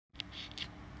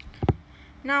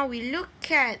Now we look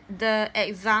at the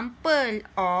example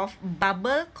of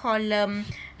bubble column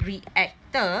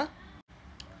reactor.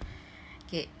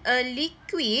 Okay, a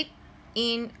liquid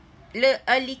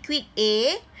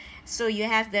A. So you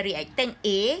have the reactant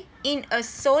A in a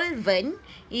solvent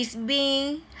is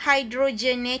being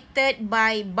hydrogenated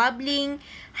by bubbling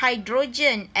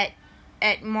hydrogen at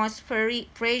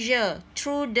atmospheric pressure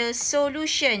through the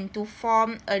solution to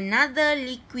form another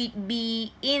liquid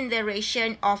B in the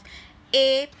reaction of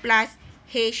A plus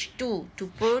H2 to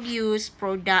produce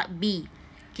product B.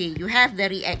 Okay, you have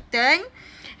the reactant,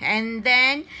 and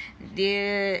then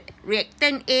the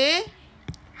reactant A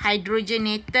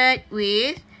hydrogenated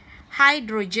with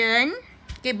hydrogen,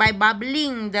 okay, by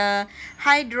bubbling the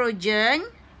hydrogen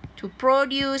to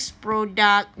produce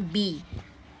product B.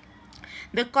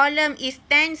 The column is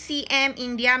 10 cm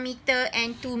in diameter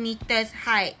and 2 meters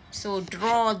height. So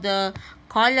draw the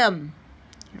column,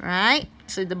 right?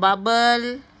 So the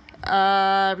bubble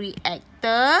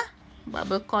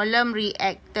column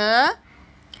reactor.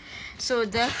 So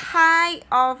the height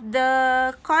of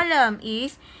the column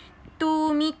is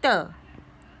 2 meter.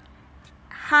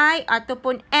 Height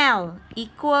ataupun L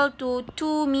equal to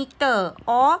 2 meter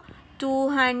or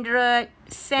 200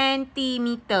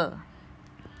 centimeter.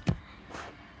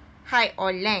 Height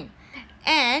or length.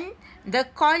 And the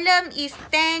column is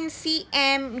 10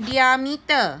 cm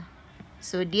diameter.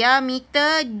 So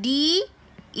diameter D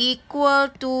equal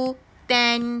to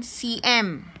 10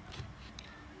 cm.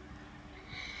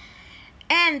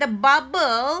 And the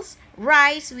bubbles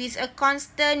rise with a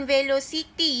constant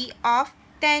velocity of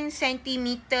 10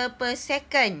 centimeter per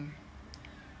second.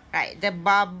 Right, the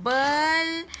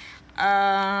bubble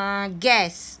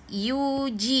gas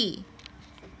UG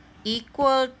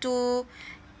equal to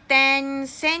 10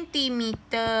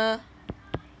 centimeter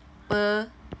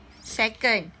per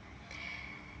second.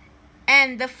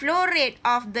 And the flow rate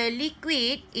of the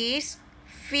liquid is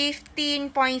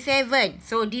 15.7.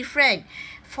 So different.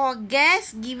 For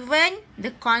gas, given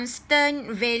the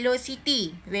constant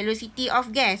velocity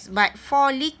of gas. But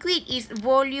for liquid is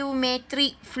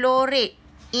volumetric flow rate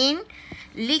in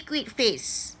liquid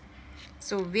phase.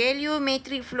 So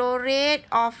volumetric flow rate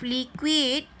of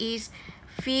liquid is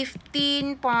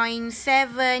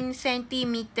 15.7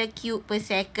 centimeter cube per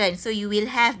second. So you will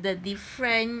have the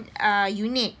different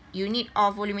unit. Unit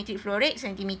of volumetric flow rate,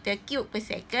 centimeter cube per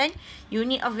second.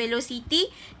 Unit of velocity,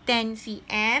 10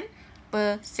 cm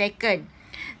per second.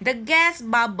 The gas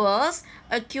bubbles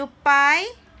occupy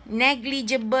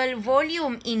negligible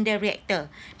volume in the reactor,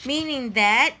 meaning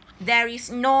that there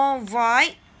is no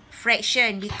void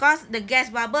fraction because the gas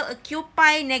bubble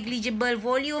occupy negligible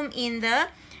volume in the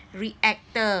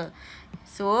reactor.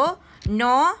 So,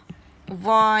 no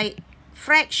void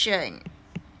fraction.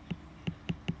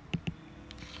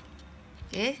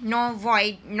 Okay, no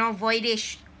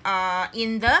voidage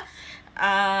in the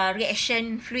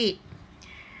reaction fluid.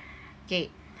 Okay,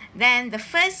 then the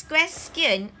first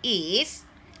question is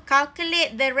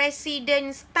calculate the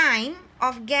residence time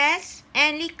of gas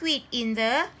and liquid in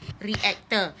the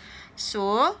reactor.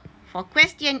 So, for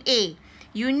question A,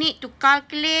 you need to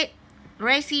calculate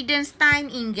residence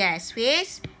time in gas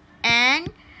phase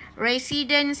and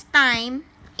residence time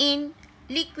in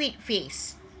liquid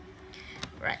phase.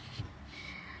 Right.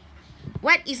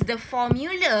 What is the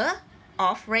formula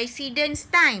of residence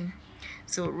time?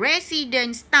 So,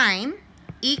 residence time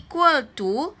equal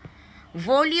to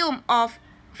volume of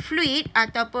fluid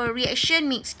ataupun reaction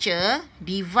mixture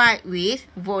divide with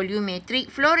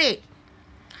volumetric flow rate.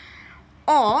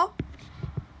 Or,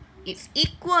 it's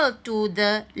equal to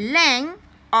the length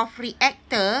of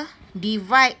reactor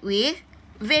divide with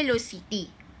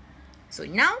velocity. So,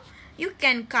 now you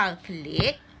can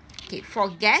calculate, okay, for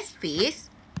gas phase,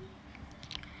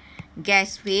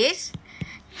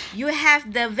 you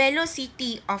have the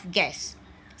velocity of gas.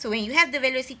 So, when you have the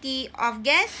velocity of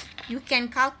gas, you can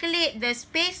calculate the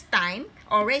space-time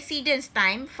or residence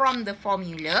time from the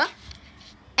formula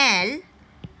L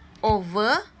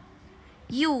over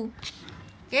U.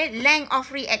 Okay, length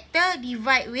of reactor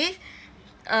divide with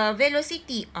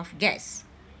velocity of gas.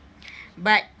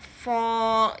 But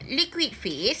for liquid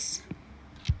phase,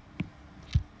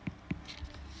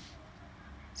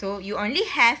 so you only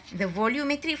have the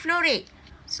volumetric flow rate.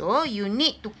 So, you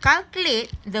need to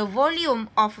calculate the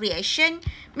volume of reaction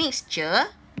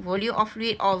mixture, volume of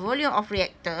fluid or volume of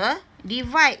reactor,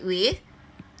 divide with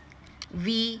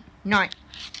V0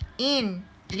 in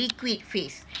liquid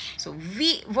phase. So,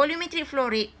 volumetric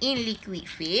flow rate in liquid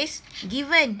phase,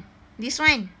 given this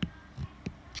one,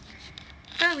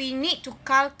 reactor, we need to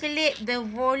calculate the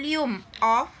volume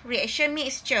of reaction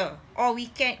mixture. Or we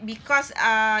can, because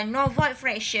no void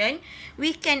fraction,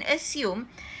 we can assume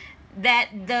that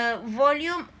the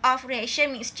volume of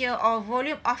reaction mixture or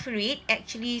volume of fluid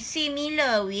actually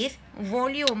similar with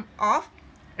volume of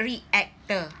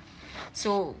reactor.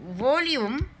 So,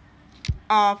 volume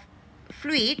of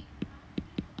fluid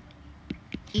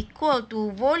equal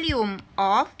to volume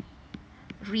of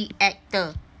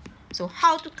reactor. So,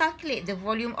 how to calculate the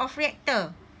volume of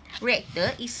reactor?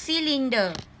 Reactor is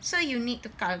cylinder. So, you need to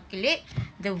calculate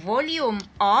the volume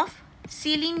of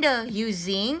cylinder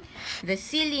using the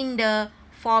cylinder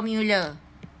formula.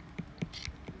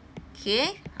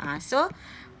 Okay. So,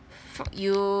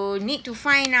 you need to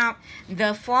find out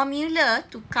the formula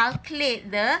to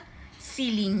calculate the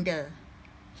cylinder.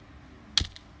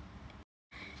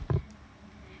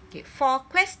 Okay. For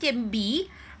question B,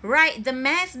 write the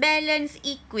mass balance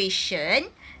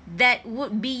equation that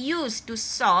would be used to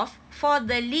solve for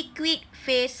the liquid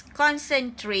phase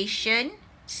concentration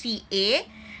Ca,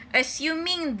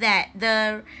 assuming that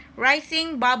the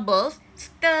rising bubbles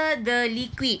stir the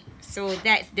liquid. So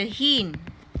that's the hint.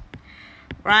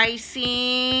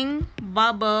 Rising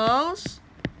bubbles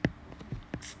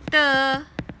stir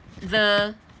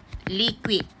the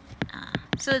liquid.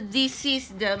 So this is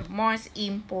the most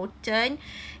important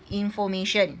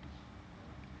information.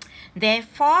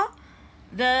 Therefore,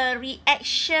 the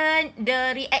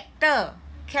reactor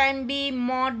can be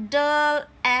modeled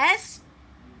as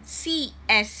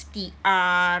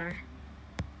CSTR.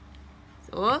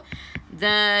 So,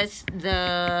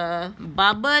 the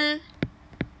bubble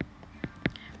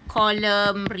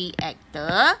column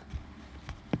reactor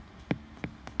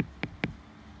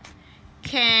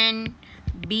can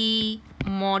be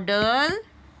modeled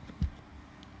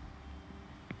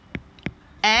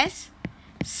as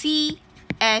CSTR.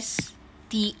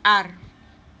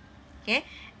 Okay,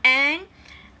 and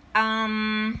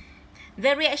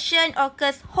the reaction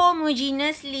occurs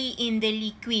homogeneously in the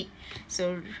liquid.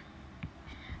 So,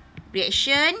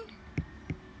 reaction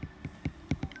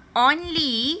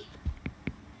only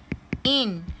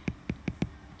in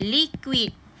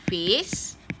liquid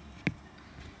phase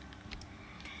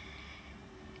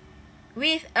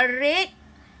with a rate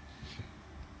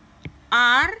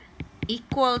R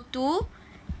equal to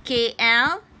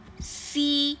KL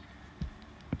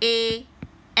CAL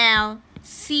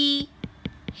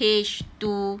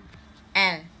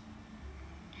CH2L.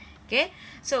 Okay,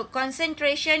 so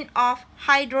concentration of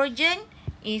hydrogen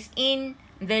is in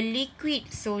the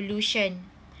liquid solution.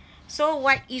 So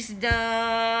what is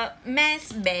the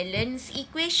mass balance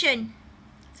equation?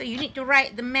 So you need to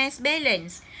write the mass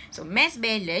balance. So mass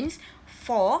balance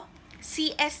for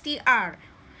CSTR.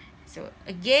 So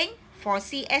again, for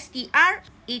CSTR,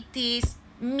 it is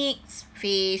mixed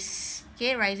phase.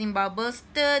 Okay, rising bubbles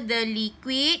stir the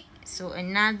liquid. So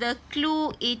another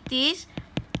clue, it is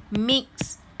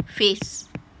mixed phase.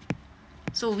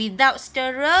 So without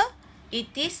stirrer,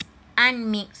 it is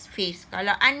unmixed phase.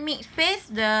 Kalau unmixed phase,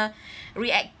 the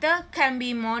reactor can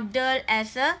be modeled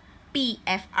as a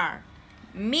PFR.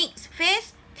 Mixed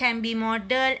phase can be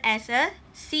modeled as a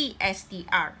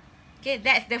CSTR. Okay,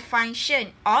 that's the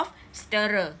function of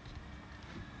stirrer.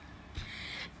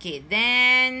 Okay,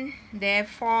 then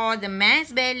therefore the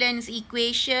mass balance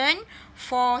equation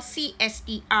for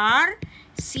CSTR,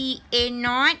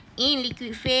 Ca0 in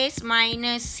liquid phase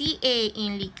minus Ca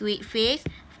in liquid phase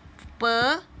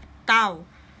per tau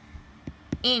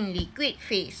in liquid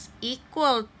phase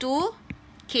equal to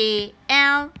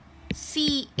KL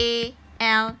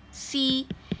CAL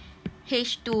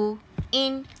CH2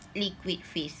 in liquid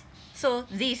phase. So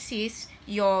this is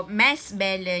your mass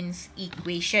balance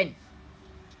equation.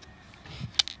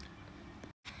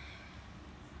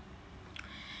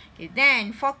 Okay,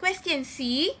 then for question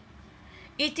C,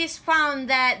 it is found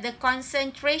that the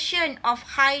concentration of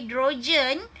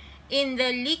hydrogen in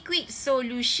the liquid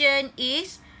solution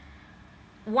is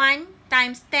 1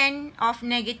 times 10 of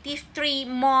negative 3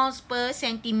 moles per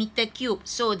centimeter cube.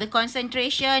 So, the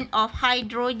concentration of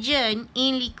hydrogen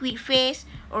in liquid phase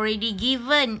already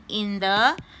given in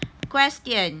the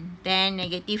question. Then,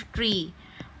 negative 3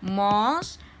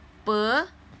 moles per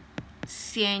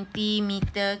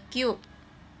centimeter cube.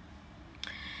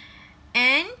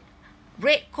 And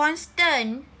rate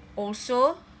constant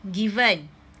also given.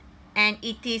 And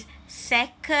it is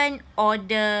second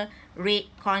order rate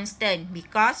constant.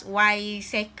 Because why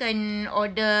second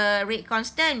order rate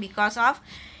constant? Because of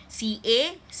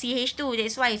Ca, CH2.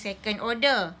 That's why second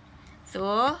order.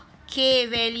 So, K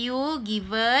value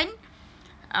given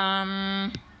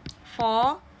 4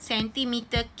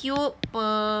 centimeter cube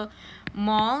per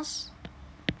moles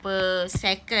per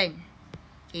second.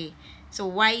 Okay, so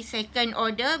why second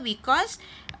order? Because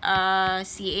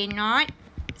CA0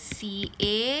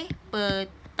 CA per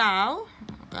tau.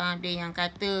 Ada yang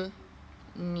kata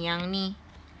yang ni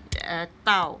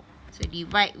tau. So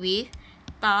divide with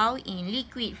tau in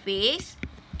liquid phase.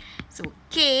 So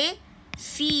K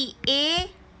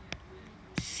CA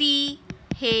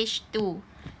CH2.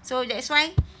 So that's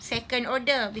why second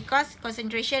order, because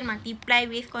concentration multiply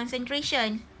with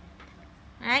concentration.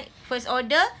 Right? First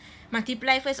order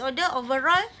multiply first order,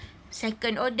 overall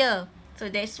second order. So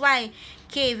that's why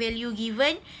K value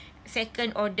given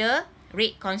second order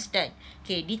rate constant.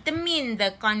 Okay, determine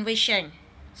the conversion.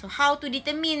 So how to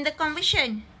determine the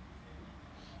conversion?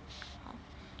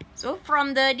 So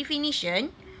from the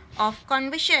definition of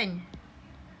conversion.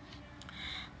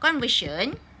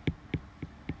 Conversion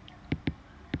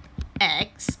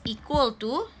X equal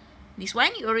to, this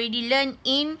one you already learned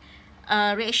in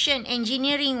reaction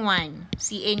engineering 1.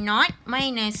 CA0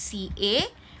 minus CA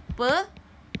per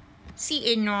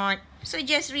CA0. So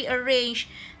just rearrange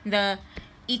the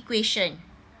equation.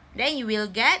 Then you will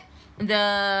get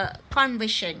the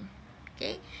conversion.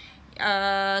 Okay.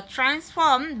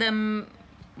 Transform the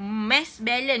mass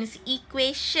balance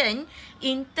equation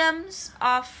in terms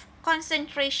of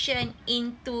concentration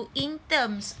into in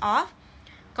terms of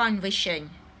conversion.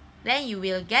 Then you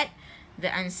will get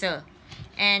the answer.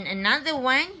 And another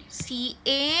one,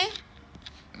 CA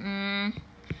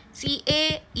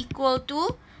equal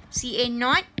to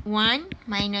CA0 1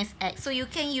 minus X. So you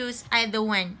can use either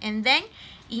one. And then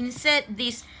insert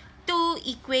these two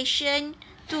equation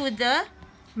to the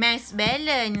mass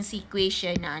balance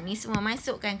equation. Nah, ni semua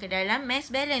masukkan ke dalam mass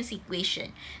balance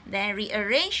equation. Then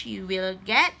rearrange, you will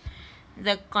get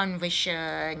the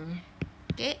conversion.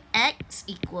 Okay, X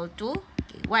equal to,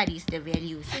 okay, what is the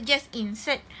value? So just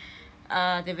insert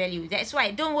the value. That's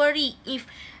why don't worry if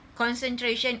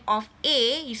concentration of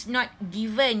A is not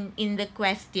given in the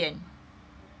question.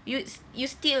 You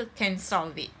still can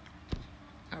solve it.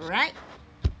 Alright.